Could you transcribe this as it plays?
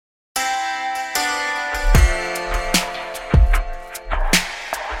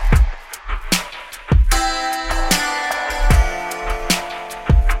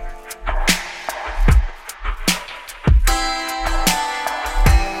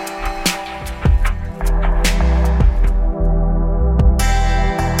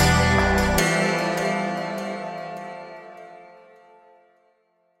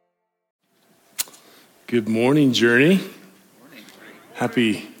Good morning, Journey.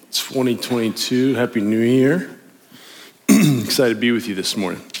 Happy 2022. Happy New Year. Excited to be with you this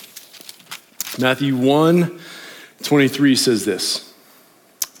morning. Matthew 1:23 says this.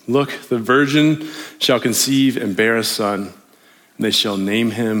 Look, the virgin shall conceive and bear a son, and they shall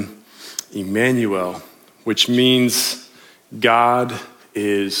name him Emmanuel, which means God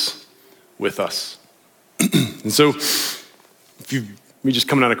is with us. And so, we just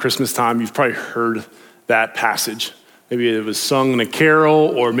coming out of Christmas time, you've probably heard that passage. Maybe it was sung in a carol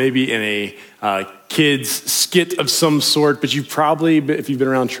or maybe in a kid's skit of some sort, but you've probably, if you've been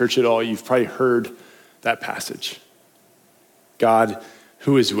around church at all, you've probably heard that passage. God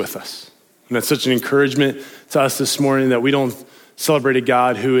who is with us. And that's such an encouragement to us this morning that we don't celebrate a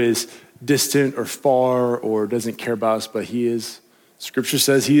God who is distant or far or doesn't care about us, but he is. Scripture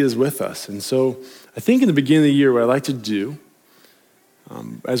says he is with us. And so I think in the beginning of the year, what I like to do,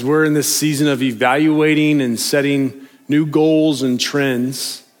 as we're in this season of evaluating and setting new goals and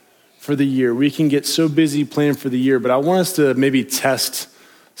trends for the year, we can get so busy planning for the year, but I want us to maybe test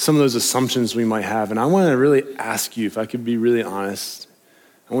some of those assumptions we might have. And I want to really ask you, if I could be really honest,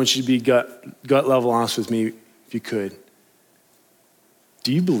 I want you to be gut level honest with me, if you could.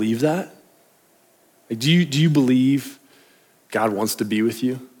 Do you believe that? Like, do you believe God wants to be with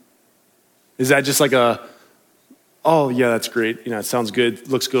you? Is that just like oh yeah, that's great. You know, it sounds good.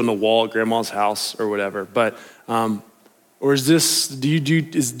 Looks good on the wall at grandma's house or whatever. But, or is this, do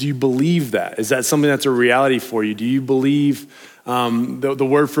you believe that? Is that something that's a reality for you? Do you believe, the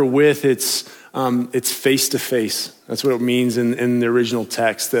word for with, it's face to face. That's what it means in the original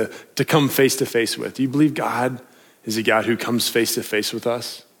text, to come face to face with. Do you believe God is a God who comes face to face with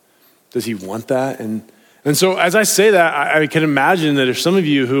us? Does he want that? And so as I say that, I can imagine that there's some of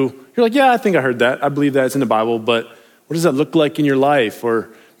you who, you're like, yeah, I think I heard that. I believe that it's in the Bible, but what does that look like in your life? Or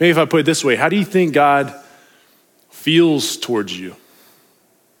maybe if I put it this way, how do you think God feels towards you?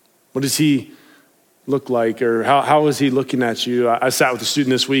 What does he look like? Or how is he looking at you? I sat with a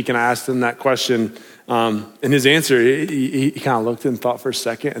student this week and I asked him that question. And his answer, he kind of looked and thought for a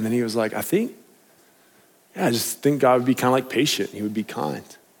second. And then he was like, I just think God would be kind of like patient. He would be kind.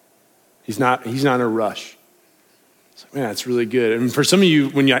 He's not in a rush. So, man, that's really good. And for some of you,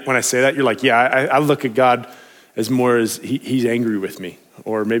 when I say that, you're like, yeah, I look at God as more as he's angry with me.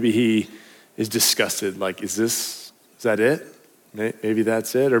 Or maybe he is disgusted. Like, is that it? Maybe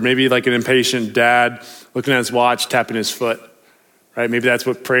that's it. Or maybe like an impatient dad looking at his watch, tapping his foot, right? Maybe that's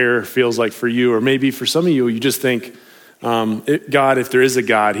what prayer feels like for you. Or maybe for some of you, you just think, God, if there is a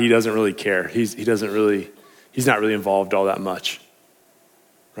God, he doesn't really care. He's not really involved all that much,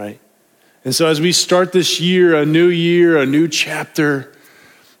 right? And so as we start this year, a new chapter,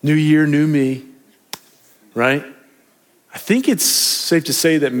 new year, new me, right? I think it's safe to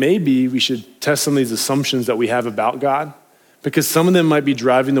say that maybe we should test some of these assumptions that we have about God, because some of them might be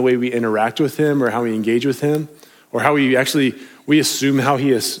driving the way we interact with him or how we engage with him, or how we assume how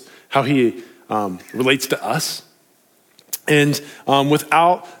he relates to us. And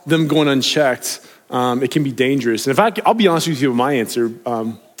without them going unchecked, it can be dangerous. And I'll be honest with you with my answer,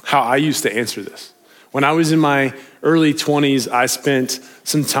 how I used to answer this. When I was in my early 20s, I spent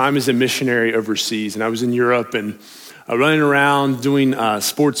some time as a missionary overseas, and I was in Europe and running around doing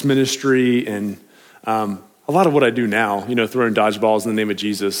sports ministry and a lot of what I do now, throwing dodgeballs in the name of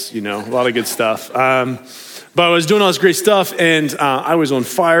Jesus, a lot of good stuff. But I was doing all this great stuff, and I was on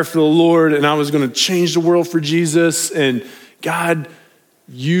fire for the Lord, and I was going to change the world for Jesus, and God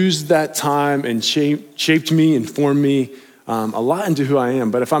used that time and shaped me and formed me a lot into who I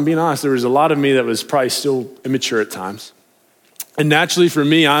am. But if I'm being honest, there was a lot of me that was probably still immature at times. And naturally for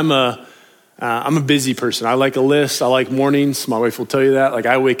me, I'm a busy person. I like a list. I like mornings. My wife will tell you that. Like,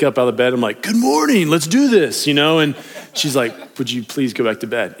 I wake up out of bed, I'm like, good morning, let's do this, and she's like, would you please go back to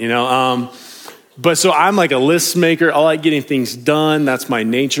bed, But so I'm like a list maker. I like getting things done. That's my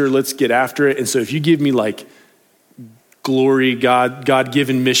nature. Let's get after it. And so if you give me like glory,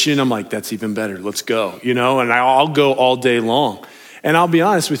 God-given mission, I'm like, that's even better. Let's go, and I'll go all day long. And I'll be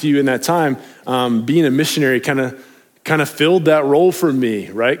honest with you, in that time, being a missionary kind of filled that role for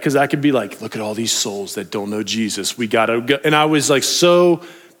me, right? Because I could be like, look at all these souls that don't know Jesus. We got to go. And I was like so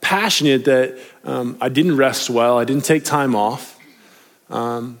passionate that I didn't rest well. I didn't take time off.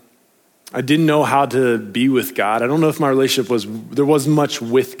 I didn't know how to be with God. I don't know if my relationship there wasn't much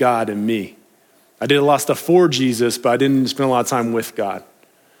with God in me. I did a lot of stuff for Jesus, but I didn't spend a lot of time with God,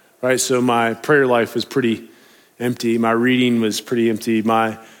 right? So my prayer life was pretty empty. My reading was pretty empty.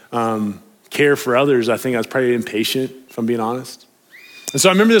 My care for others, I think I was probably impatient, if I'm being honest. And so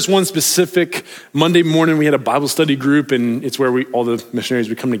I remember this one specific Monday morning, we had a Bible study group, and it's where all the missionaries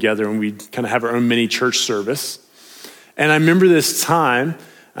would come together and we'd kind of have our own mini church service. And I remember this time,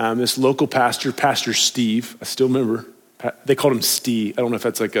 this local pastor, Pastor Steve, I still remember, they called him Steve. I don't know if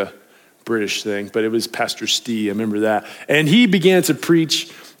that's like a British thing, but it was Pastor Steve, I remember that. And he began to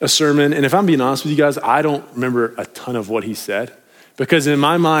preach a sermon, and if I'm being honest with you guys, I don't remember a ton of what he said. Because in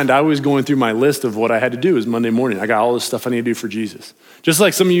my mind, I was going through my list of what I had to do. It was Monday morning. I got all this stuff I need to do for Jesus. Just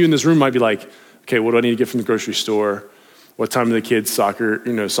like some of you in this room might be like, okay, what do I need to get from the grocery store? What time do the kids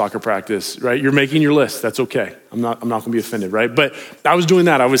soccer practice, right? You're making your list. That's okay. I'm not going to be offended, right? But I was doing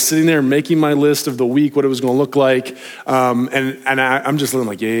that. I was sitting there making my list of the week, what it was going to look like. I'm just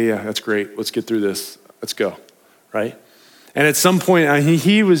like, yeah, that's great. Let's get through this. Let's go, right? And at some point,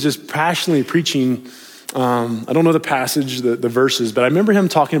 he was just passionately preaching. I don't know the passage, the verses, but I remember him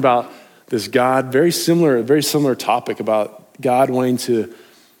talking about this God, very similar topic about God wanting to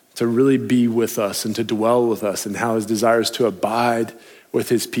really be with us and to dwell with us and how his desire is to abide with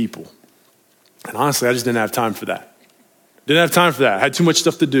his people. And honestly, I just didn't have time for that. I had too much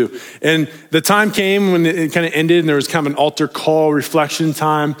stuff to do. And the time came when it kind of ended and there was kind of an altar call, reflection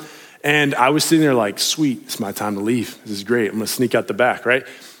time. And I was sitting there like, sweet, it's my time to leave. This is great. I'm going to sneak out the back, right?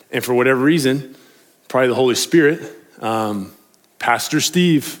 And for whatever reason, probably the Holy Spirit, Pastor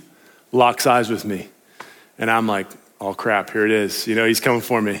Steve locks eyes with me. And I'm like, oh crap, here it is. He's coming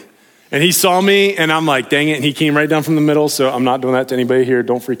for me. And he saw me and I'm like, dang it. And he came right down from the middle. So I'm not doing that to anybody here.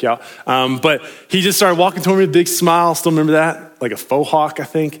 Don't freak out. But he just started walking toward me with a big smile. Still remember that? Like a faux hawk, I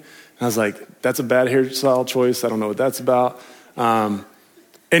think. And I was like, that's a bad hairstyle choice. I don't know what that's about.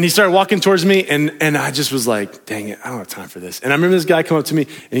 And he started walking towards me and I just was like, dang it, I don't have time for this. And I remember this guy come up to me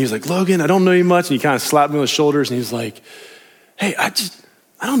and he was like, Logan, I don't know you much. And he kind of slapped me on the shoulders and he was like, hey, I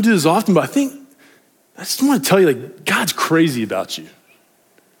don't do this often, but I just want to tell you, like, God's crazy about you.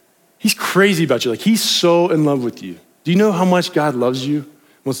 He's crazy about you. Like, he's so in love with you. Do you know how much God loves you,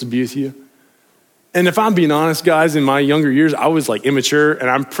 wants to be with you? And if I'm being honest, guys, in my younger years, I was like immature and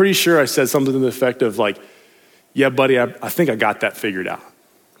I'm pretty sure I said something to the effect of like, yeah, buddy, I think I got that figured out.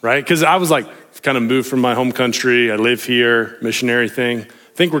 Right? Because I was like, kind of moved from my home country. I live here, missionary thing.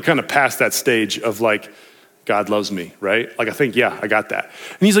 I think we're kind of past that stage of like, God loves me, right? Like, I think, yeah, I got that.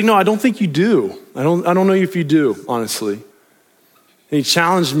 And he's like, no, I don't think you do. I don't know if you do, honestly. And he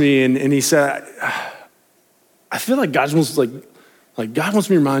challenged me and he said, I feel like God wants God wants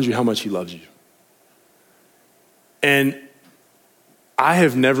me to remind you how much he loves you. And I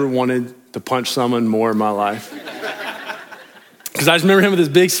have never wanted to punch someone more in my life. Because I just remember him with his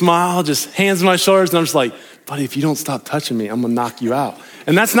big smile, just hands on my shoulders, and I'm just like, buddy, if you don't stop touching me, I'm gonna knock you out.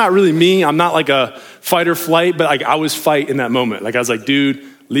 And that's not really me. I'm not like a fight or flight, but like I was fight in that moment. Like I was like, dude,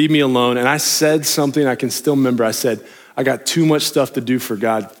 leave me alone. And I said something I can still remember. I said, I got too much stuff to do for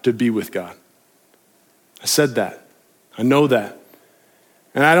God to be with God. I said that. I know that.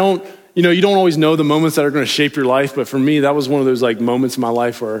 And I don't, you don't always know the moments that are gonna shape your life, but for me, that was one of those like moments in my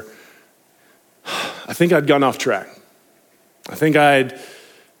life where I think I'd gone off track. I think I'd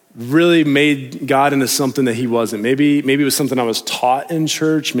really made God into something that he wasn't. Maybe it was something I was taught in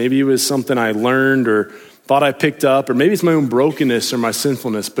church. Maybe it was something I learned or thought I picked up, or maybe it's my own brokenness or my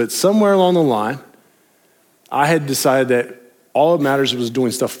sinfulness. But somewhere along the line, I had decided that all that matters was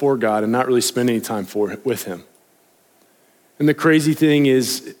doing stuff for God and not really spending any time with him. And the crazy thing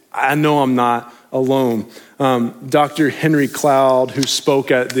is, I know I'm not alone. Dr. Henry Cloud, who spoke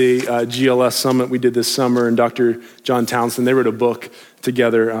at the GLS summit we did this summer, and Dr. John Townsend, they wrote a book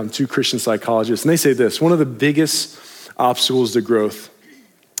together, two Christian psychologists, and they say this: one of the biggest obstacles to growth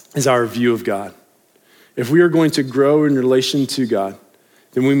is our view of God. If we are going to grow in relation to God,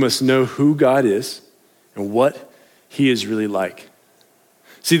 then we must know who God is and what he is really like.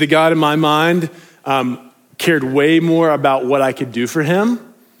 See, the God in my mind cared way more about what I could do for him.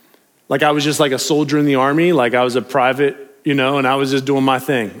 Like I was just like a soldier in the army, like I was a private, and I was just doing my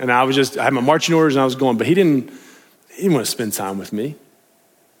thing. And I had my marching orders and I was going, but he didn't want to spend time with me.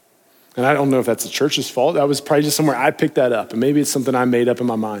 And I don't know if that's the church's fault. That was probably just somewhere I picked that up. And maybe it's something I made up in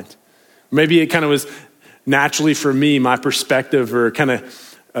my mind. Maybe it kind of was naturally for me, my perspective, or kind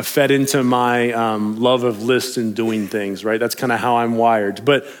of fed into my love of lists and doing things, right? That's kind of how I'm wired.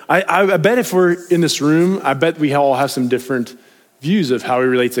 But I bet if we're in this room, I bet we all have some different views of how we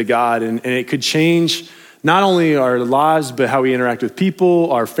relate to God. And it could change not only our lives, but how we interact with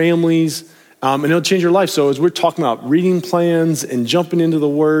people, our families, and it'll change your life. So as we're talking about reading plans and jumping into the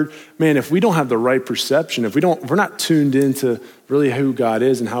word, man, if we don't have the right perception, if we're not tuned into really who God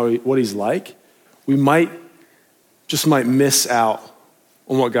is and what he's like, we might miss out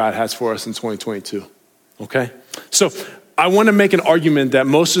on what God has for us in 2022, okay? So I want to make an argument that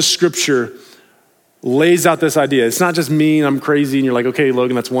most of Scripture lays out this idea. It's not just me and I'm crazy and you're like, okay,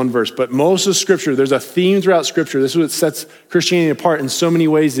 Logan, that's one verse. But most of Scripture, there's a theme throughout Scripture. This is what sets Christianity apart in so many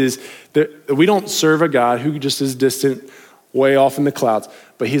ways, is that we don't serve a God who just is distant, way off in the clouds,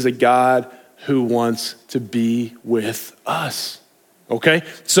 but he's a God who wants to be with us. Okay?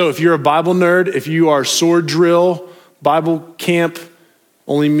 So if you're a Bible nerd, if you are sword drill, Bible camp,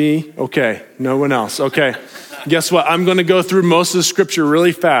 only me, okay, no one else, okay. Guess what? I'm going to go through most of the Scripture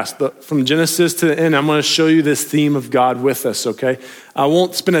really fast, but from Genesis to the end, I'm going to show you this theme of God with us, okay? I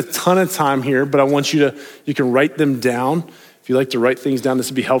won't spend a ton of time here, but I want you can write them down. If you like to write things down,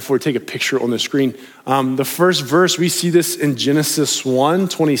 this would be helpful, or take a picture on the screen. The first verse, we see this in Genesis 1,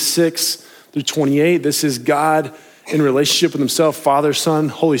 26 through 28. This is God in relationship with himself, Father, Son,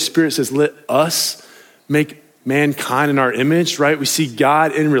 Holy Spirit says, let us make mankind in our image, right? We see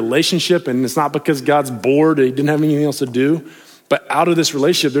God in relationship, and it's not because God's bored or he didn't have anything else to do, but out of this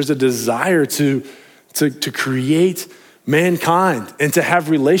relationship, there's a desire to create mankind and to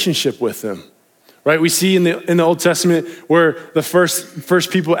have relationship with them, right? We see in the Old Testament where the first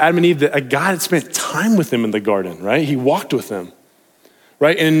people, Adam and Eve, that God had spent time with them in the garden, right? He walked with them,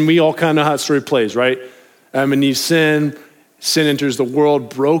 right? And we all kind of know how the story plays, right? Adam and Eve sin enters the world,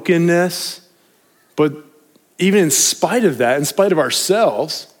 brokenness, but even in spite of that, in spite of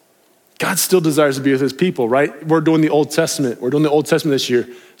ourselves, God still desires to be with his people, right? We're doing the Old Testament. We're doing the Old Testament this year.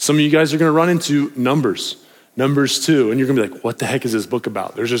 Some of you guys are going to run into Numbers 2, and you're going to be like, what the heck is this book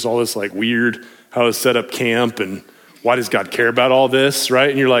about? There's just all this like weird, how to set up camp, and why does God care about all this, right?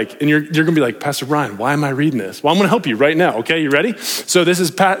 And you're going to be like, Pastor Brian, why am I reading this? Well, I'm going to help you right now, okay? You ready? So this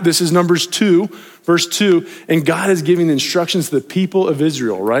is Numbers 2, verse 2, and God is giving the instructions to the people of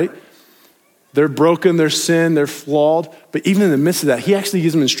Israel, right? They're broken, they're sin, they're flawed. But even in the midst of that, he actually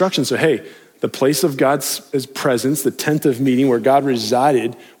gives them instructions. So, hey, the place of God's presence, the tent of meeting where God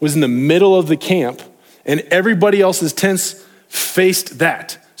resided, was in the middle of the camp, and everybody else's tents faced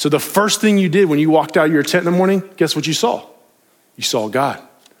that. So the first thing you did when you walked out of your tent in the morning, guess what you saw? You saw God.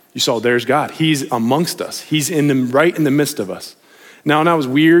 You saw there's God. He's amongst us. He's right in the midst of us. Now, and that was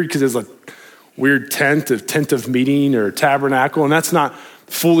weird because it's a weird tent of meeting or tabernacle, and that's not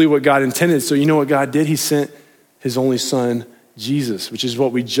fully what God intended. So you know what God did? He sent his only son, Jesus, which is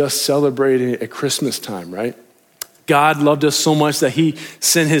what we just celebrated at Christmas time, right? God loved us so much that he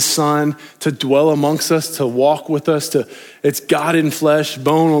sent his son to dwell amongst us, to walk with us, it's God in flesh,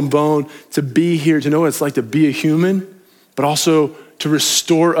 bone on bone, to be here, to know what it's like to be a human, but also to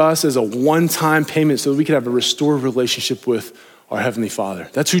restore us as a one-time payment so that we could have a restored relationship with our Heavenly Father.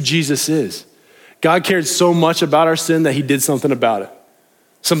 That's who Jesus is. God cared so much about our sin that he did something about it.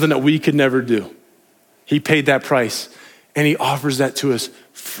 Something that we could never do. He paid that price, and he offers that to us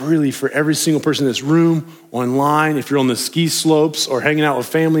freely for every single person in this room, online, if you're on the ski slopes or hanging out with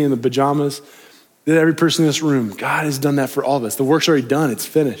family in the pajamas, every person in this room, God has done that for all of us. The work's already done, it's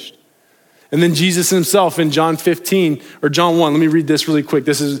finished. And then Jesus himself in John 15, or John 1, let me read this really quick.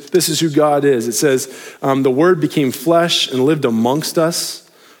 This is who God is. It says, the word became flesh and lived amongst us,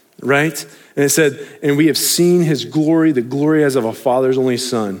 right? And it said, and we have seen his glory, the glory as of a father's only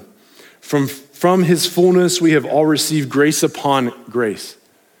son. From his fullness, we have all received grace upon grace.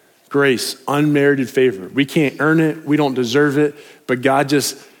 Grace, unmerited favor. We can't earn it. We don't deserve it. But God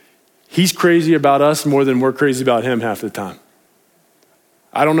he's crazy about us more than we're crazy about him half the time.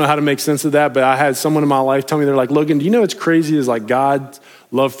 I don't know how to make sense of that, but I had someone in my life tell me, they're like, Logan, do you know what's crazy is like God's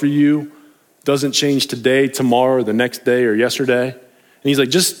love for you doesn't change today, tomorrow, the next day, or yesterday. And he's like,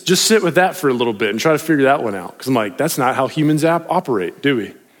 just sit with that for a little bit and try to figure that one out. Because I'm like, that's not how humans operate, do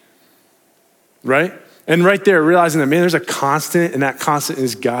we? Right? And right there, realizing that, man, there's a constant, and that constant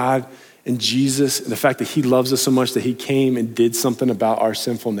is God and Jesus, and the fact that he loves us so much that he came and did something about our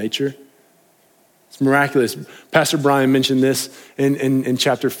sinful nature. It's miraculous. Pastor Brian mentioned this in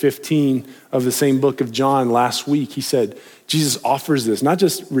chapter 15 of the same book of John last week. He said, Jesus offers this, not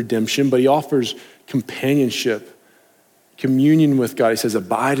just redemption, but he offers companionship, communion with God. He says,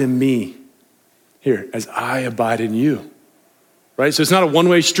 abide in me here as I abide in you, right? So it's not a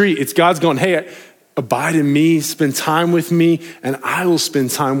one-way street. It's God's going, hey, abide in me, spend time with me, and I will spend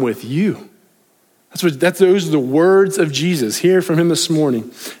time with you. Those are the words of Jesus. Hear from him this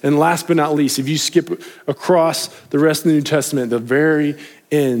morning. And last but not least, if you skip across the rest of the New Testament, the very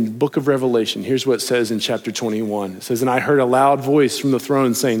end, book of Revelation, here's what it says in chapter 21. It says, and I heard a loud voice from the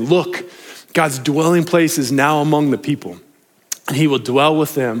throne saying, look, God's dwelling place is now among the people, and he will dwell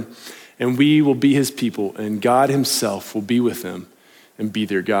with them, and we will be his people, and God himself will be with them and be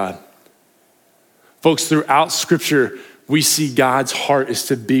their God. Folks, throughout Scripture, we see God's heart is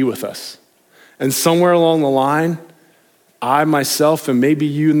to be with us. And somewhere along the line, I myself, and maybe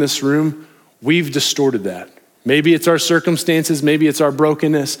you in this room, we've distorted that. Maybe it's our circumstances, maybe it's our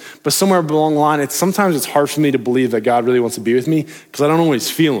brokenness, but somewhere along the line, sometimes it's hard for me to believe that God really wants to be with me because I don't always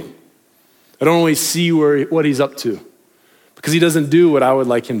feel him. I don't always see what he's up to because he doesn't do what I would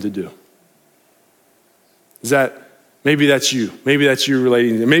like him to do. Maybe that's you. Maybe that's you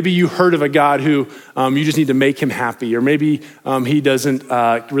relating to. Maybe you heard of a God who you just need to make him happy, or maybe he doesn't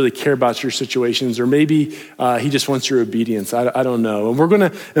really care about your situations, or maybe he just wants your obedience. I don't know. And we're going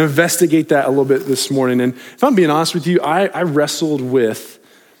to investigate that a little bit this morning. And if I'm being honest with you, I wrestled with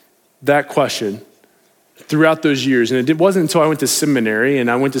that question throughout those years. And it wasn't until I went to seminary, and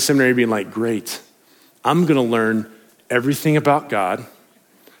I went to seminary being like, great, I'm going to learn everything about God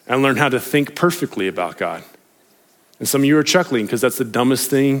and learn how to think perfectly about God. And some of you are chuckling because that's the dumbest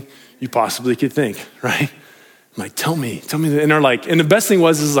thing you possibly could think, right? I'm like, tell me. And they're like, and the best thing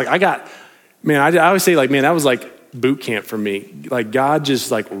was, I always say like, man, that was like boot camp for me. Like God just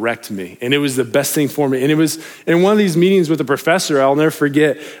like wrecked me. And it was the best thing for me. And it was in one of these meetings with a professor, I'll never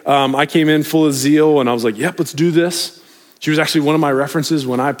forget. I came in full of zeal and I was like, yep, let's do this. She was actually one of my references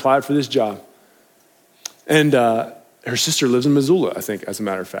when I applied for this job. And, her sister lives in Missoula, I think, as a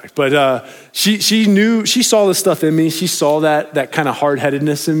matter of fact. But she saw this stuff in me. She saw that kind of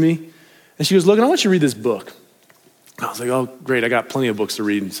hard-headedness in me. And she goes, Logan, I want you to read this book. And I was like, oh, great. I got plenty of books to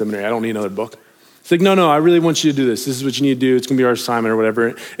read in seminary. I don't need another book. It's like, no, I really want you to do this. This is what you need to do. It's going to be our assignment or whatever.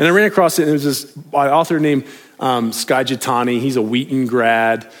 And I ran across it, and it was this author named Skye Jethani. He's a Wheaton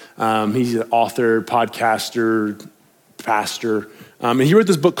grad. He's an author, podcaster, pastor. And he wrote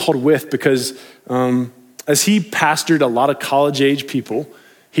this book called With because as he pastored a lot of college-age people,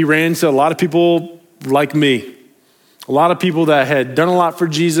 he ran into a lot of people like me, a lot of people that had done a lot for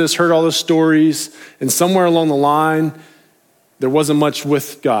Jesus, heard all the stories, and somewhere along the line, there wasn't much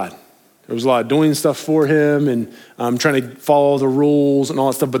with God. There was a lot of doing stuff for him and trying to follow the rules and all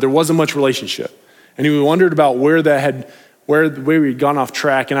that stuff, but there wasn't much relationship. And he wondered about where we'd gone off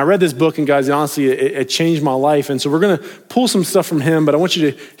track. And I read this book, and guys, honestly, it changed my life. And so we're going to pull some stuff from him, but I want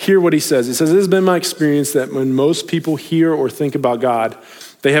you to hear what he says. He says, it has been my experience that when most people hear or think about God,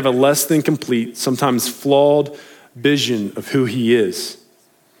 they have a less than complete, sometimes flawed vision of who he is.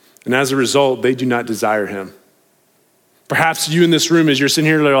 And as a result, they do not desire him. Perhaps you in this room, as you're sitting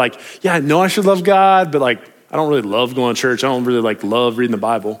here, they're like, yeah, I know I should love God, but like, I don't really love going to church. I don't really love reading the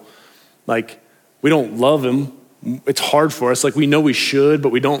Bible. Like, we don't love him. It's hard for us. Like we know we should, but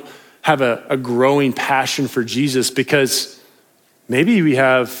we don't have a growing passion for Jesus because maybe we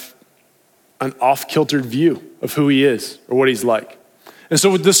have an off-kiltered view of who he is or what he's like. And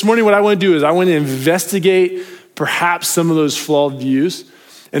so this morning, what I want to do is I want to investigate perhaps some of those flawed views.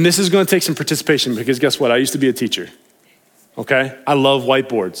 And this is going to take some participation because guess what? I used to be a teacher. Okay? I love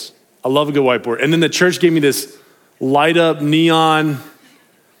whiteboards. I love a good whiteboard. And then the church gave me this light up neon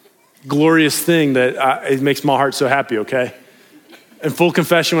glorious thing that it makes my heart so happy, okay? In full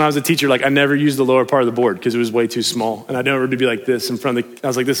confession, when I was a teacher, like I never used the lower part of the board because it was way too small. And I never to be like this in front of I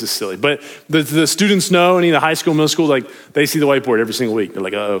was like, this is silly. But the students know, any of the high school, middle school, like they see the whiteboard every single week. They're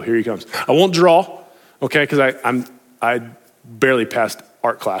like, oh, here he comes. I won't draw, okay? Because I barely passed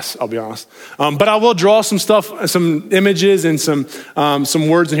art class, I'll be honest. But I will draw some stuff, some images and some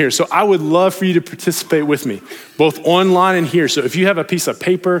words in here. So I would love for you to participate with me, both online and here. So if you have a piece of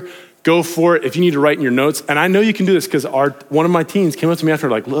paper, go for it. If you need to write in your notes, and I know you can do this because one of my teens came up to me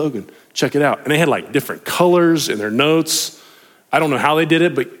after like, Logan, check it out. And they had like different colors in their notes. I don't know how they did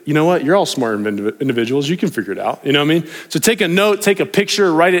it, but you know what? You're all smart individuals. You can figure it out. You know what I mean? So take a note, take a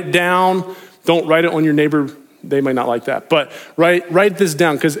picture, write it down. Don't write it on your neighbor. They might not like that, but write this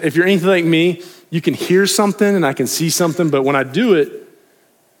down because if you're anything like me, you can hear something and I can see something, but when I do it,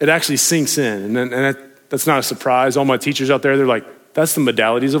 it actually sinks in. And that's not a surprise. All my teachers out there, they're like, that's the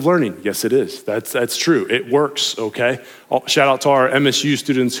modalities of learning. Yes, it is. That's true. It works, okay? Shout out to our MSU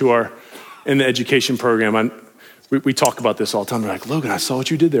students who are in the education program. We talk about this all the time. They're like, Logan, I saw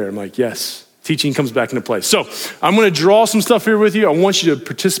what you did there. I'm like, yes. Teaching comes back into place. So I'm going to draw some stuff here with you. I want you to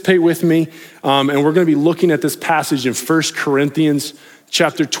participate with me. And we're going to be looking at this passage in 1 Corinthians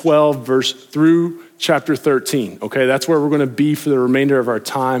chapter 12, verse through chapter 13. Okay, that's where we're going to be for the remainder of our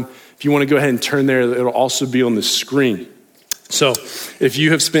time. If you want to go ahead and turn there, it'll also be on the screen. So if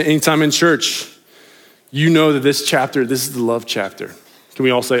you have spent any time in church, you know that this is the love chapter. Can we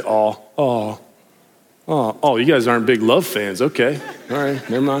all say, oh, you guys aren't big love fans. Okay, all right,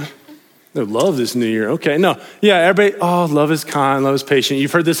 never mind. No, love this new year. Okay, no. Yeah, everybody, love is kind, love is patient.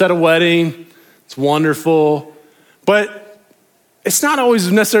 You've heard this at a wedding. It's wonderful. But it's not always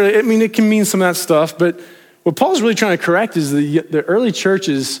necessarily, it can mean some of that stuff. But what Paul's really trying to correct is the early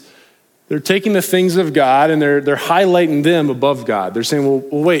churches, they're taking the things of God and they're highlighting them above God. They're saying,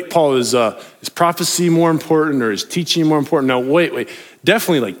 well wait, Paul, is prophecy more important or is teaching more important? No, wait.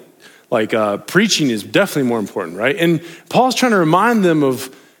 Definitely like preaching is definitely more important, right? And Paul's trying to remind them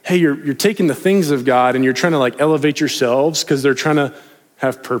of, hey, you're taking the things of God and you're trying to like elevate yourselves because they're trying to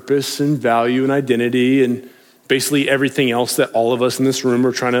have purpose and value and identity and basically everything else that all of us in this room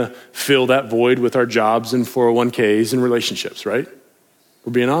are trying to fill that void with our jobs and 401ks and relationships, right?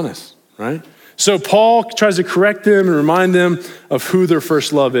 We're being honest, right? So Paul tries to correct them and remind them of who their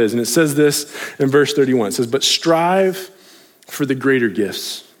first love is. And it says this in verse 31. It says, but strive for the greater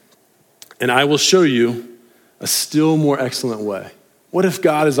gifts, and I will show you a still more excellent way. What if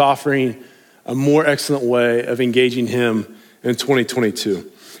God is offering a more excellent way of engaging him in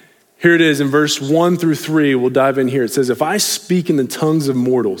 2022? Here it is in verse 1 through 3. We'll dive in here. It says, if I speak in the tongues of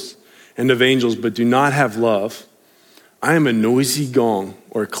mortals and of angels, but do not have love, I am a noisy gong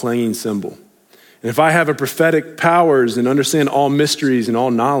or a clanging cymbal. And if I have a prophetic powers and understand all mysteries and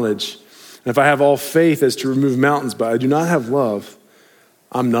all knowledge, and if I have all faith as to remove mountains, but I do not have love,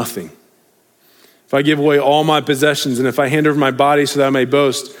 I'm nothing. If I give away all my possessions and if I hand over my body so that I may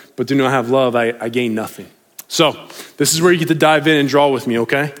boast, but do not have love, I gain nothing. So this is where you get to dive in and draw with me,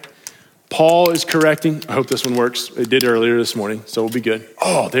 okay? Paul is correcting. I hope this one works. It did earlier this morning, so we'll be good.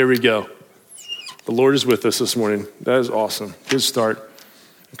 Oh, there we go. The Lord is with us this morning. That is awesome. Good start,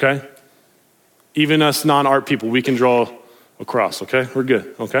 okay? Even us non-art people, we can draw across, okay? We're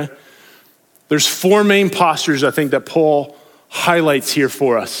good, okay? There's 4 main postures I think that Paul highlights here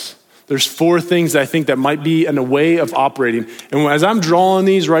for us. There's 4 things that I think that might be in a way of operating. And as I'm drawing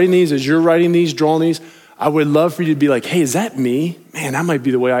these, writing these, as you're writing these, drawing these, I would love for you to be like, hey, is that me? Man, that might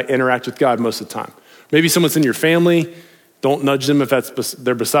be the way I interact with God most of the time. Maybe someone's in your family. Don't nudge them if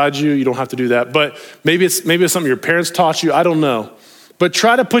they're beside you. You don't have to do that. But maybe it's something your parents taught you. I don't know. But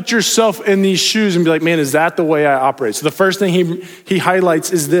try to put yourself in these shoes and be like, man, is that the way I operate? So the first thing he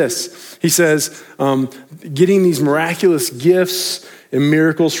highlights is this. He says, getting these miraculous gifts and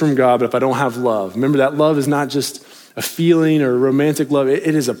miracles from God, but if I don't have love. Remember that love is not just a feeling or a romantic love.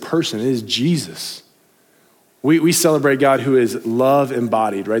 It is a person. It is Jesus. We celebrate God who is love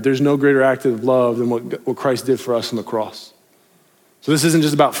embodied, right? There's no greater act of love than what Christ did for us on the cross. So this isn't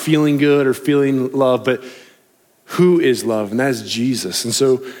just about feeling good or feeling love, but who is love? And that is Jesus. And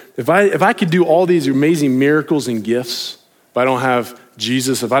so if I could do all these amazing miracles and gifts, but I don't have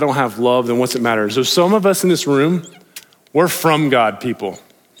Jesus, if I don't have love, then what's it matter? So some of us in this room, we're from God people,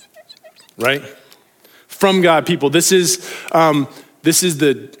 right? From God people. This is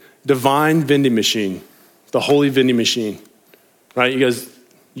the divine vending machine, the holy vending machine, right? You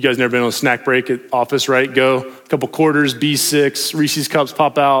guys never been on a snack break at office, right? Go, a couple quarters, B6, Reese's Cups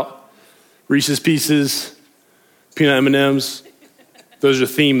pop out, Reese's Pieces, peanut M&Ms. Those are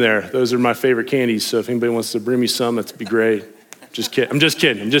the theme there. Those are my favorite candies. So if anybody wants to bring me some, that'd be great. I'm just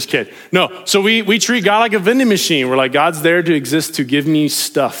kidding. No, so we treat God like a vending machine. We're like, God's there to exist to give me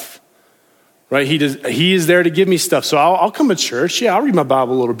stuff, right? He is there to give me stuff. So I'll come to church. Yeah, I'll read my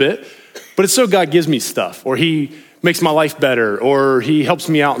Bible a little bit, but it's so God gives me stuff, or he makes my life better, or he helps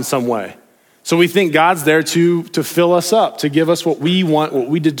me out in some way. So we think God's there to fill us up, to give us what we want, what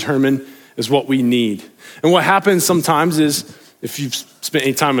we determine is what we need. And what happens sometimes is, if you've spent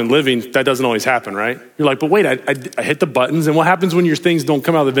any time in living, that doesn't always happen, right? You're like, but wait, I hit the buttons, and what happens when your things don't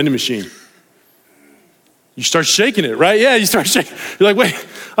come out of the vending machine? You start shaking it, right? Yeah, you start shaking. You're like, wait,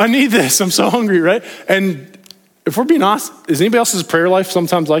 I need this. I'm so hungry, right? And if we're being honest, is anybody else's prayer life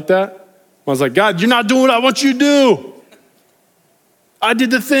sometimes like that? I was like, God, you're not doing what I want you to do. I did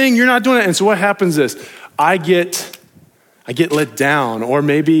the thing, you're not doing it. And so what happens is, I get let down, or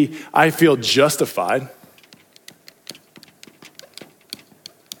maybe I feel justified.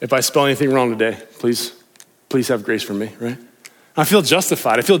 If I spell anything wrong today, please have grace for me, right? I feel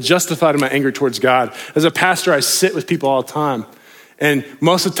justified. I feel justified in my anger towards God. As a pastor, I sit with people all the time. And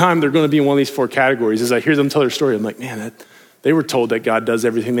most of the time, they're going to be in one of these 4 categories. As I hear them tell their story, I'm like, man, they were told that God does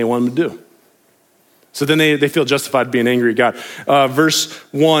everything they want him to do. So then they feel justified being angry at God. Verse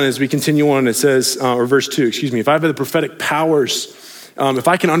 1, as we continue on, it says, or verse 2, excuse me, if I have the prophetic powers, if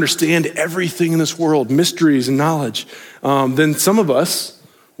I can understand everything in this world, mysteries and knowledge, then some of us,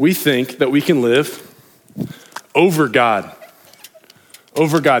 we think that we can live over God.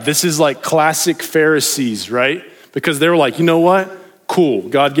 Over God. This is like classic Pharisees, right? Because they were like, you know what? Cool.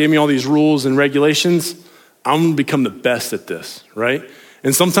 God gave me all these rules and regulations. I'm going to become the best at this, right?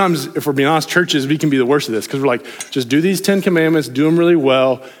 And sometimes, if we're being honest, churches, we can be the worst at this because we're like, just do these 10 commandments, do them really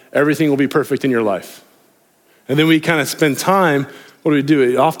well. Everything will be perfect in your life. And then we kind of spend time, what do?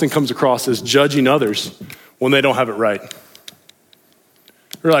 It often comes across as judging others when they don't have it right.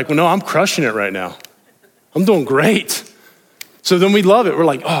 We're like, well, no, I'm crushing it right now. I'm doing great. So then we love it. We're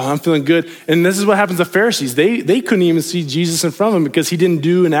like, oh, I'm feeling good. And this is what happens to Pharisees. They couldn't even see Jesus in front of them because he didn't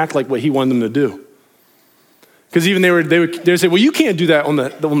do and act like what he wanted them to do. Because even they would say, well, you can't do that on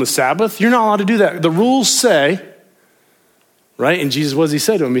the Sabbath. You're not allowed to do that. The rules say, right? And Jesus, what does he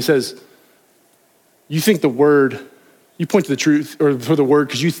say to him? He says, you think the word, you point to the truth or for the word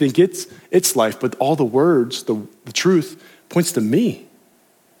because you think it's life, but all the words, the truth points to me.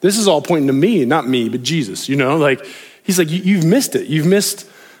 This is all pointing to me, not me, but Jesus, like he's like, you've missed it. You missed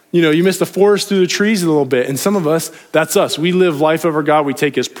the forest through the trees a little bit. And some of us, that's us. We live life over God. We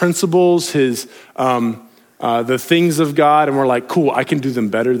take his principles, his, the things of God, and we're like, cool, I can do them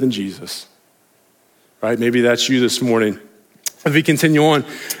better than Jesus, right? Maybe that's you this morning. If we continue on,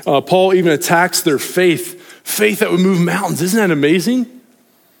 Paul even attacks their faith that would move mountains. Isn't that amazing?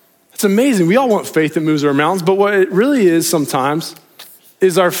 It's amazing. We all want faith that moves our mountains, but what it really is sometimes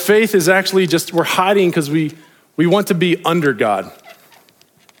is our faith is actually just, we're hiding because we want to be under God.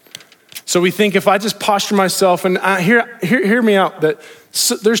 So we think if I just posture myself, and hear me out, that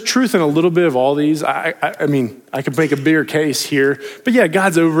there's truth in a little bit of all these. I mean, I could make a bigger case here, but yeah,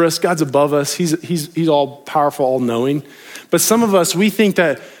 God's over us, God's above us, he's all powerful, all knowing. But some of us, we think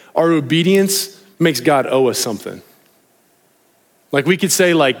that our obedience makes God owe us something. Like we could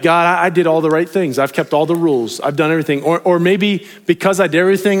say like, God, I did all the right things. I've kept all the rules. I've done everything. Or maybe because I did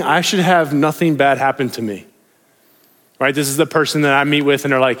everything, I should have nothing bad happen to me. Right? This is the person that I meet with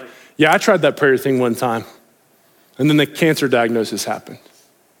and they're like, yeah, I tried that prayer thing one time. And then the cancer diagnosis happened.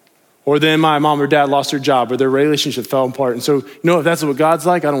 Or then my mom or dad lost their job or their relationship fell apart. And so, if that's what God's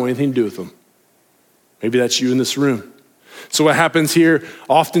like, I don't want anything to do with them. Maybe that's you in this room. So what happens here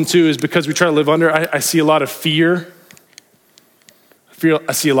often too is because we try to live under, I see a lot of fear.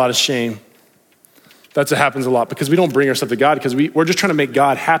 I see a lot of shame. That's what happens a lot because we don't bring ourselves to God because we're just trying to make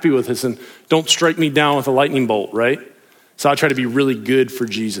God happy with us and don't strike me down with a lightning bolt, right? So I try to be really good for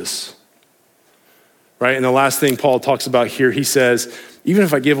Jesus, right? And the last thing Paul talks about here, he says, even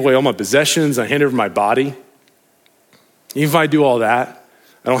if I give away all my possessions, I hand over my body, even if I do all that,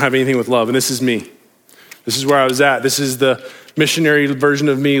 I don't have anything with love. And this is me. This is where I was at. This is the missionary version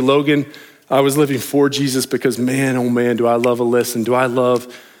of me, Logan. I was living for Jesus because man, oh man, do I love a list and do I love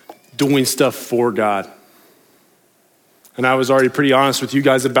doing stuff for God. And I was already pretty honest with you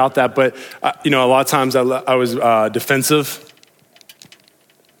guys about that, but a lot of times I was defensive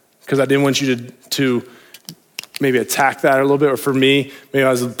because I didn't want you to maybe attack that a little bit, or for me, maybe I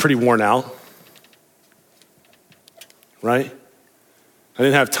was pretty worn out, right? I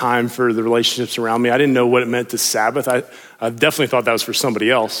didn't have time for the relationships around me. I didn't know what it meant to Sabbath. I definitely thought that was for somebody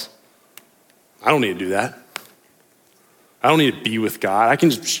else. I don't need to do that. I don't need to be with God. I can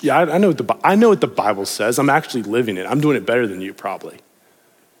just, I know what the Bible says. I'm actually living it. I'm doing it better than you probably.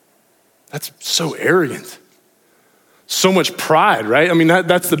 That's so arrogant. So much pride, right? I mean,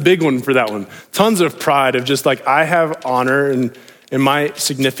 that's the big one for that one. Tons of pride of just like, I have honor and my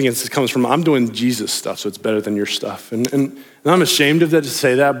significance comes from, I'm doing Jesus stuff, so it's better than your stuff. And I'm ashamed of that to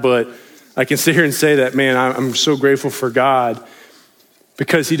say that, but I can sit here and say that, man, I'm so grateful for God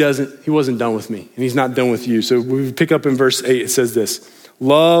because he wasn't done with me and he's not done with you. So we pick up in verse 8, it says this,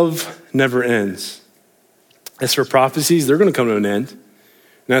 love never ends. As for prophecies, they're going to come to an end.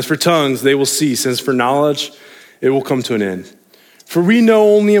 And as for tongues, they will cease. As for knowledge, it will come to an end. For we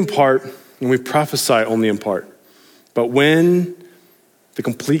know only in part and we prophesy only in part. But when the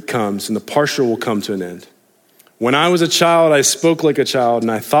complete comes and the partial will come to an end. When I was a child, I spoke like a child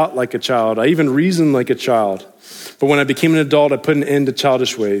and I thought like a child. I even reasoned like a child. But when I became an adult, I put an end to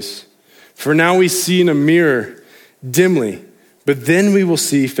childish ways. For now we see in a mirror dimly, but then we will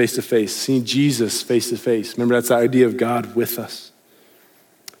see face to face, seeing Jesus face to face. Remember, that's the idea of God with us.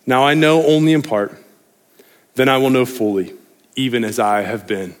 Now I know only in part, then I will know fully, even as I have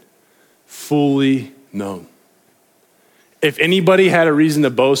been fully known. If anybody had a reason to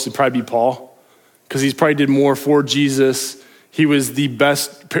boast, it'd probably be Paul, because he's probably did more for Jesus. He was the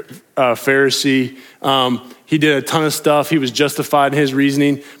best Pharisee. He did a ton of stuff. He was justified in his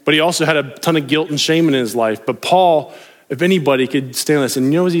reasoning, but he also had a ton of guilt and shame in his life. But Paul, if anybody could stand on this, and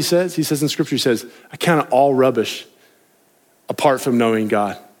you know what he says? He says in scripture, he says, I count it all rubbish apart from knowing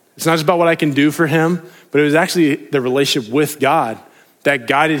God. It's not just about what I can do for him, but it was actually the relationship with God that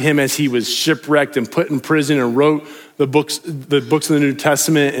guided him as he was shipwrecked and put in prison and wrote the books of the New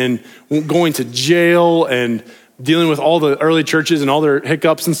Testament and going to jail and dealing with all the early churches and all their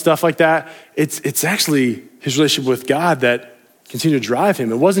hiccups and stuff like that. It's actually his relationship with God that continued to drive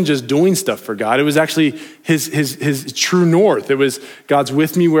him. It wasn't just doing stuff for God. It was actually his true north. It was God's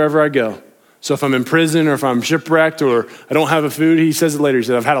with me wherever I go. So if I'm in prison or if I'm shipwrecked or I don't have a food, he says it later. He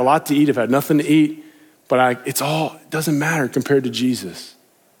said, I've had a lot to eat, I've had nothing to eat, but it doesn't matter compared to Jesus.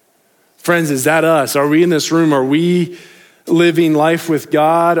 Friends, is that us? Are we in this room? Are we living life with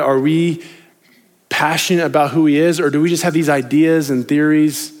God? Are we passionate about who he is? Or do we just have these ideas and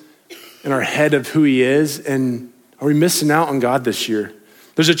theories in our head of who he is? And are we missing out on God this year?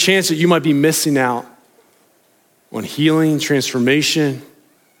 There's a chance that you might be missing out on healing, transformation,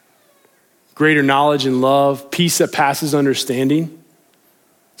 greater knowledge and love, peace that passes understanding.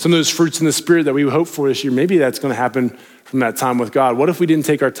 Some of those fruits in the Spirit that we hope for this year, maybe that's going to happen from that time with God. What if we didn't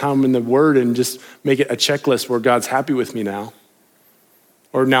take our time in the Word and just make it a checklist where God's happy with me now?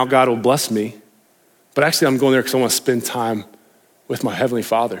 Or now God will bless me. But actually I'm going there because I want to spend time with my Heavenly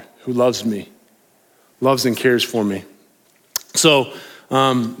Father who loves me, loves and cares for me. So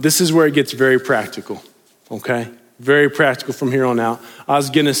this is where it gets very practical, okay? Very practical from here on out.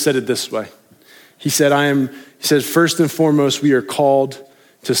 Os Guinness said it this way. He said, first and foremost, we are called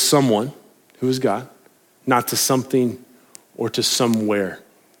to someone who is God, not to something or to somewhere.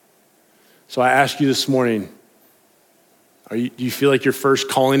 So I ask you this morning, do you feel like your first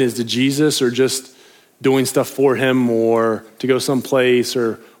calling is to Jesus or just doing stuff for him or to go someplace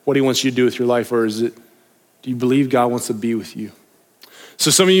or what he wants you to do with your life? Or do you believe God wants to be with you? So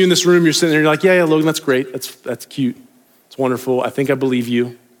some of you in this room, you're sitting there, you're like, yeah, Logan, that's great. That's cute. It's wonderful. I think I believe you.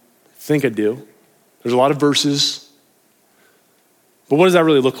 I think I do. There's a lot of verses. But what does that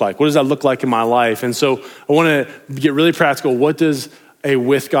really look like? What does that look like in my life? And so I want to get really practical. What does a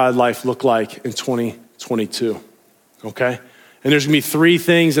with God life look like in 2022? Okay? And there's going to be 3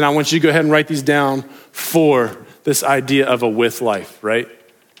 things, and I want you to go ahead and write these down for this idea of a with life, right?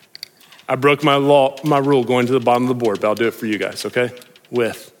 I broke my rule going to the bottom of the board, but I'll do it for you guys, okay?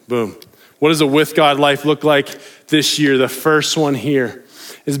 With, boom. What does a with God life look like this year? The first one here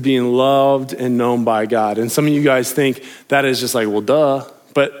is being loved and known by God. And some of you guys think that is just like, well, duh.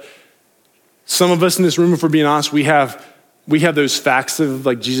 But some of us in this room, if we're being honest, we have those facts of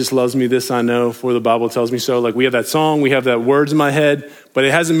like, Jesus loves me, this I know, for the Bible tells me so. Like we have that song, we have that words in my head, but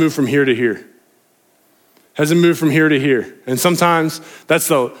it hasn't moved from here to here. Hasn't moved from here to here. And sometimes that's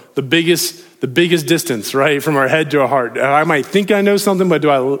the biggest distance, right? From our head to our heart. I might think I know something, but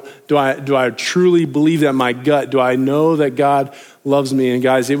do I truly believe that in my gut? Do I know that God loves me? And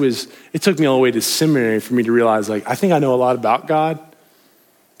guys, it took me all the way to seminary for me to realize, like, I think I know a lot about God,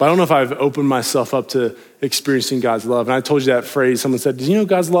 but I don't know if I've opened myself up to experiencing God's love. And I told you that phrase. Someone said, "Did you know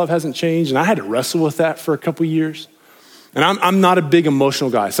God's love hasn't changed?" And I had to wrestle with that for a couple of years. And I'm not a big emotional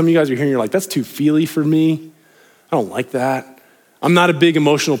guy. Some of you guys are hearing, you're like, that's too feely for me. I don't like that. I'm not a big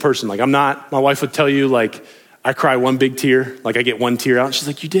emotional person. Like my wife would tell you, like, I cry one big tear. Like I get one tear out. And she's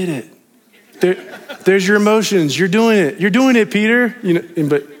like, you did it. There's your emotions. You're doing it. You're doing it, Peter. You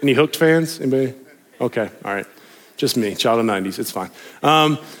know, any Hooked fans? Anybody? Okay, all right. Just me, child of the 90s. It's fine.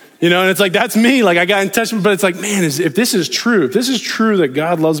 And it's like, that's me. Like I got in touch with me, but it's like, man, if this is true that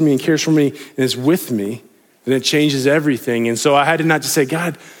God loves me and cares for me and is with me, then it changes everything. And so I had to not just say,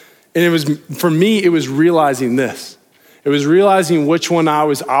 God, and for me, it was realizing this. It was realizing which one I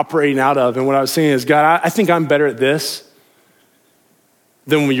was operating out of. And what I was saying is, God, I think I'm better at this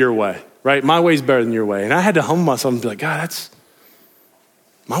than your way, right? My way is better than your way. And I had to humble myself and be like, God,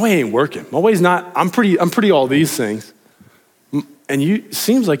 my way ain't working. My way's not, I'm pretty all these things. And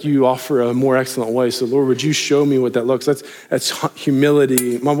seems like you offer a more excellent way. So Lord, would you show me what that looks? That's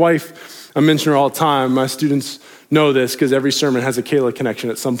humility. My wife, I mention her all the time. My students know this because every sermon has a Kayla connection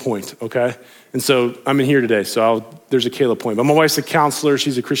at some point, okay? And so I'm in here today, so there's a Kayla point. But my wife's a counselor.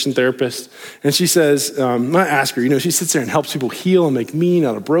 She's a Christian therapist. And she says, I ask her, she sits there and helps people heal and make meaning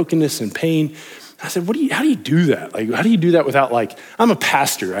out of brokenness and pain. I said, how do you do that? Like, how do you do that without I'm a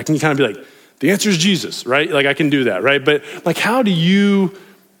pastor. I can kind of be like, the answer is Jesus, right? Like I can do that, right? But like, how do you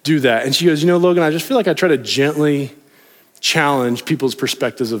do that? And she goes, Logan, I just feel like I try to gently challenge people's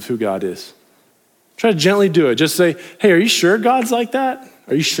perspectives of who God is. Try to gently do it. Just say, hey, are you sure God's like that?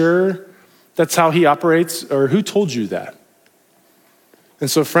 Are you sure that's how he operates? Or who told you that?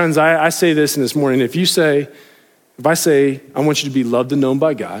 And so friends, I say this in this morning. If I say, I want you to be loved and known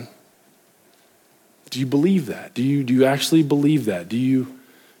by God, do you believe that? Do you actually believe that? Do you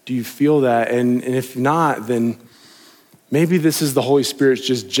feel that? And if not, then maybe this is the Holy Spirit's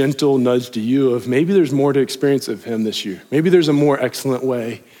just gentle nudge to you of maybe there's more to experience of him this year. Maybe there's a more excellent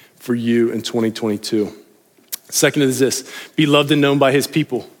way for you in 2022. Second is this, be loved and known by his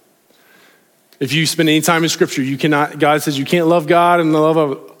people. If you spend any time in scripture, God says you can't love God and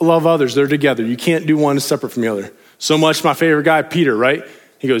love others. They're together. You can't do one separate from the other. So much my favorite guy, Peter, right?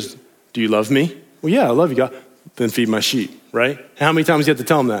 He goes, do you love me? Well, yeah, I love you, God. Then feed my sheep, right? How many times do you have to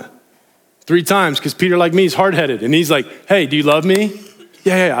tell him that? 3 times, because Peter, like me, is hard-headed. And he's like, hey, do you love me?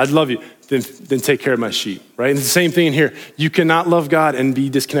 Yeah, I'd love you. Then take care of my sheep, right? And it's the same thing in here. You cannot love God and be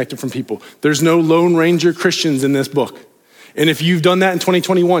disconnected from people. There's no Lone Ranger Christians in this book. And if you've done that in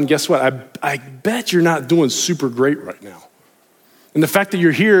 2021, guess what? I bet you're not doing super great right now. And the fact that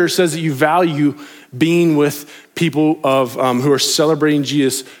you're here says that you value being with people who are celebrating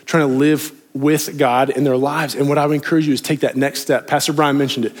Jesus, trying to live with God in their lives. And what I would encourage you is take that next step. Pastor Brian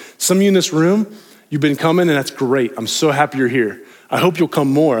mentioned it. Some of you in this room, you've been coming, and that's great. I'm so happy you're here. I hope you'll come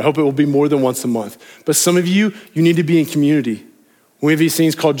more. I hope it will be more than once a month. But some of you need to be in community. We have these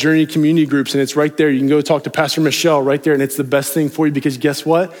things called Journey Community Groups, and it's right there. You can go talk to Pastor Michelle right there, and it's the best thing for you, because guess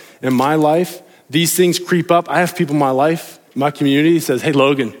what? In my life, these things creep up. I have people in my life, my community, says, hey,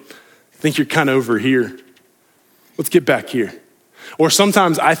 Logan, I think you're kind of over here. Let's get back here. Or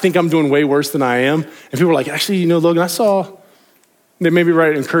sometimes I think I'm doing way worse than I am, and people are like, actually, Logan, I saw, they maybe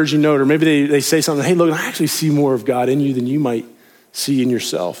write an encouraging note, or maybe they say something, hey, Logan, I actually see more of God in you than you might see in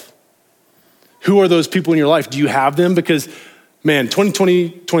yourself. Who are those people in your life? Do you have them? Because, man, 2020,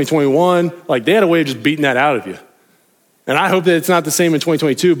 2021, like they had a way of just beating that out of you. And I hope that it's not the same in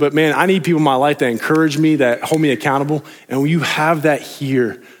 2022, but man, I need people in my life that encourage me, that hold me accountable. And when you have that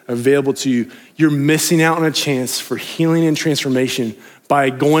here available to you, you're missing out on a chance for healing and transformation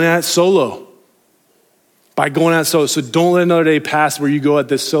by going at it solo. So don't let another day pass where you go at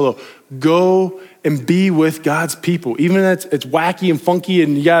this solo. Go and be with God's people. Even if it's wacky and funky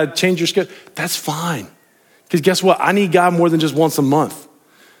and you gotta change your schedule, that's fine. Because guess what? I need God more than just once a month.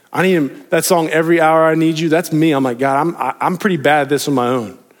 I need him, that song, Every Hour I Need You, that's me. I'm like, God, I'm pretty bad at this on my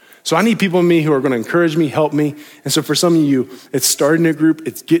own. So I need people in me who are gonna encourage me, help me. And so for some of you, it's starting a group,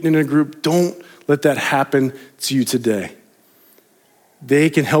 it's getting in a group. Don't let that happen to you today. They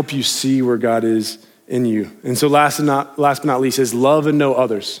can help you see where God is in you. And so last but not least is love and know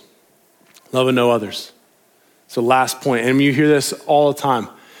others. Love and know others. So last point, and you hear this all the time.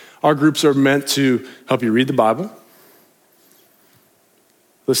 Our groups are meant to help you read the Bible,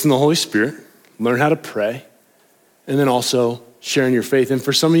 listen to the Holy Spirit, learn how to pray, and then also sharing your faith. And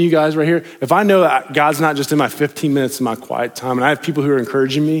for some of you guys right here, if I know that God's not just in my 15 minutes of my quiet time, and I have people who are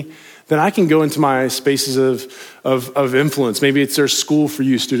encouraging me, then I can go into my spaces of influence. Maybe it's their school for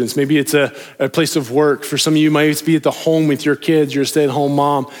you students. Maybe it's a place of work. For some of you, maybe it's be at the home with your kids. You're a stay-at-home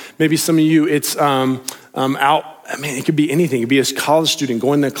mom. Maybe some of you, it's out. I mean, it could be anything. It could be a college student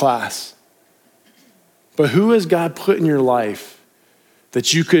going to class. But who has God put in your life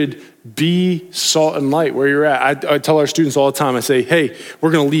that you could be salt and light where you're at? I tell our students all the time, I say, hey,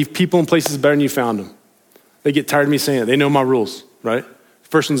 we're going to leave people and places better than you found them. They get tired of me saying it. They know my rules, right?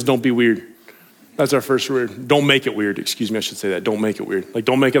 First one's don't be weird. That's our first word. Don't make it weird. Excuse me, I should say that. Don't make it weird. Like,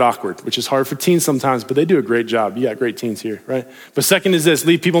 don't make it awkward, which is hard for teens sometimes, but they do a great job. You got great teens here, right? But second is this,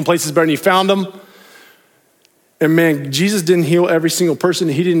 leave people in places better than you found them. And man, Jesus didn't heal every single person.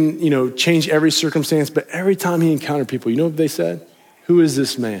 He didn't, change every circumstance, but every time he encountered people, you know what they said? Who is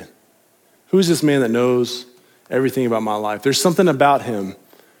this man? Who is this man that knows everything about my life? There's something about him.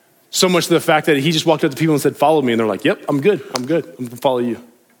 So much to the fact that he just walked up to people and said, follow me. And they're like, yep, I'm good. I'm going to follow you.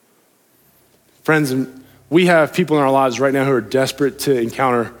 Friends, we have people in our lives right now who are desperate to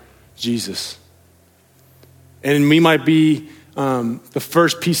encounter Jesus. And we might be the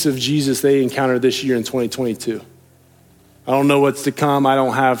first piece of Jesus they encounter this year in 2022. I don't know what's to come. I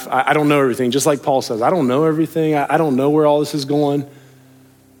don't know everything. Just like Paul says, I don't know everything. I don't know where all this is going.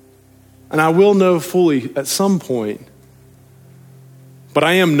 And I will know fully at some point. But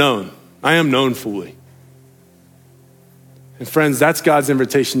I am known. I am known fully. And friends, that's God's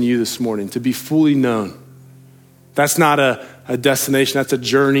invitation to you this morning, to be fully known. That's not a destination, that's a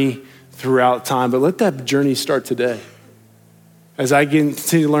journey throughout time. But let that journey start today. As I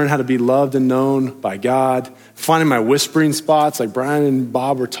continue to learn how to be loved and known by God, finding my whispering spots like Brian and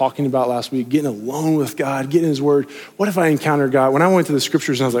Bob were talking about last week, getting alone with God, getting his word. What if I encounter God? When I went to the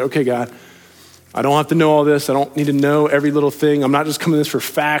scriptures and I was like, okay, God, I don't have to know all this. I don't need to know every little thing. I'm not just coming to this for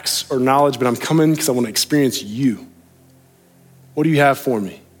facts or knowledge, but I'm coming because I want to experience you. What do you have for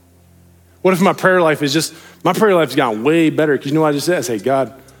me? What if my prayer life has gotten way better? Because you know what I just said? I say,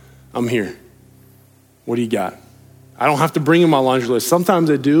 God, I'm here. What do you got? I don't have to bring in my laundry list. Sometimes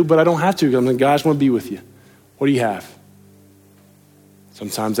I do, but I don't have to. I'm like, God, I just want to be with you. What do you have?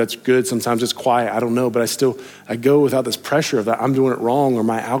 Sometimes that's good. Sometimes it's quiet. I don't know, but I go without this pressure of that I'm doing it wrong or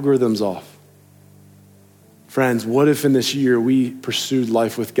my algorithm's off. Friends, what if in this year we pursued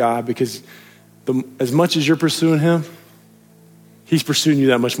life with God? Because as much as you're pursuing him, he's pursuing you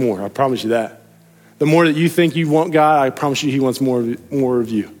that much more. I promise you that. The more that you think you want God, I promise you he wants more of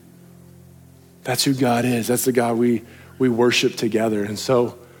you. That's who God is. That's the God we worship together. And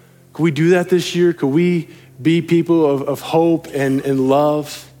so Could we do that this year? Could we be people of hope and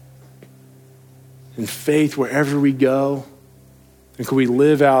love and faith wherever we go? And could we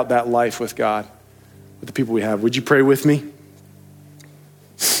live out that life with God, with the people we have? Would you pray with me?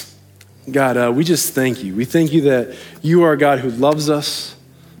 God, we just thank you. We thank you that you are a God who loves us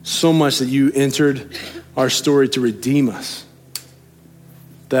so much that you entered our story to redeem us.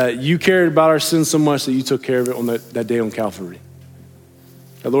 That you cared about our sins so much that you took care of it on that day on Calvary.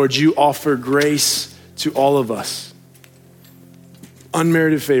 That, Lord, you offer grace to all of us.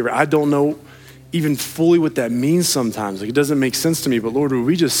 Unmerited favor. I don't know even fully what that means sometimes. Like, it doesn't make sense to me, but Lord, would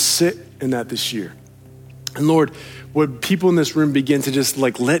we just sit in that this year? And Lord, would people in this room begin to just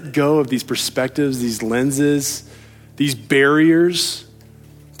like let go of these perspectives, these lenses, these barriers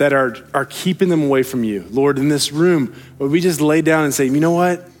that are keeping them away from you? Lord, in this room, would we just lay down and say, you know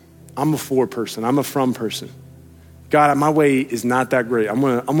what? I'm a for person. I'm a from person. God, my way is not that great. I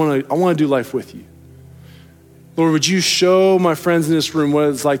want to do life with you. Lord, would you show my friends in this room what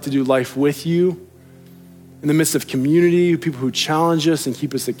it's like to do life with you in the midst of community, people who challenge us and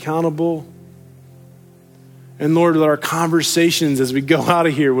keep us accountable. And Lord, let our conversations as we go out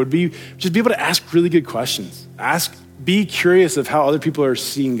of here would be just be able to ask really good questions. Be curious of how other people are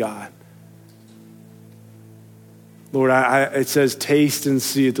seeing God. Lord, it says, taste and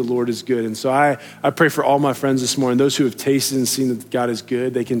see that the Lord is good. And so I pray for all my friends this morning, those who have tasted and seen that God is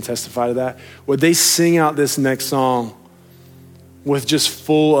good, they can testify to that. Would they sing out this next song with just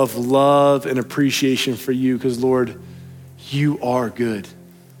full of love and appreciation for you? Because Lord, you are good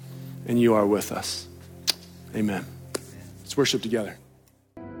and you are with us. Amen. Let's worship together.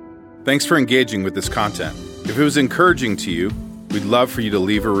 Thanks for engaging with this content. If it was encouraging to you, we'd love for you to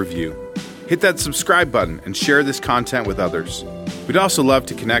leave a review. Hit that subscribe button and share this content with others. We'd also love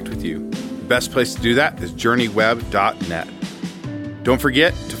to connect with you. The best place to do that is journeyweb.net. Don't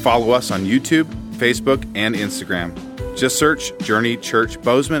forget to follow us on YouTube, Facebook, and Instagram. Just search Journey Church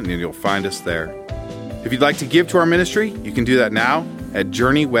Bozeman and you'll find us there. If you'd like to give to our ministry, you can do that now at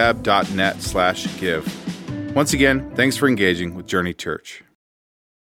journeyweb.net/give. Once again, thanks for engaging with Journey Church.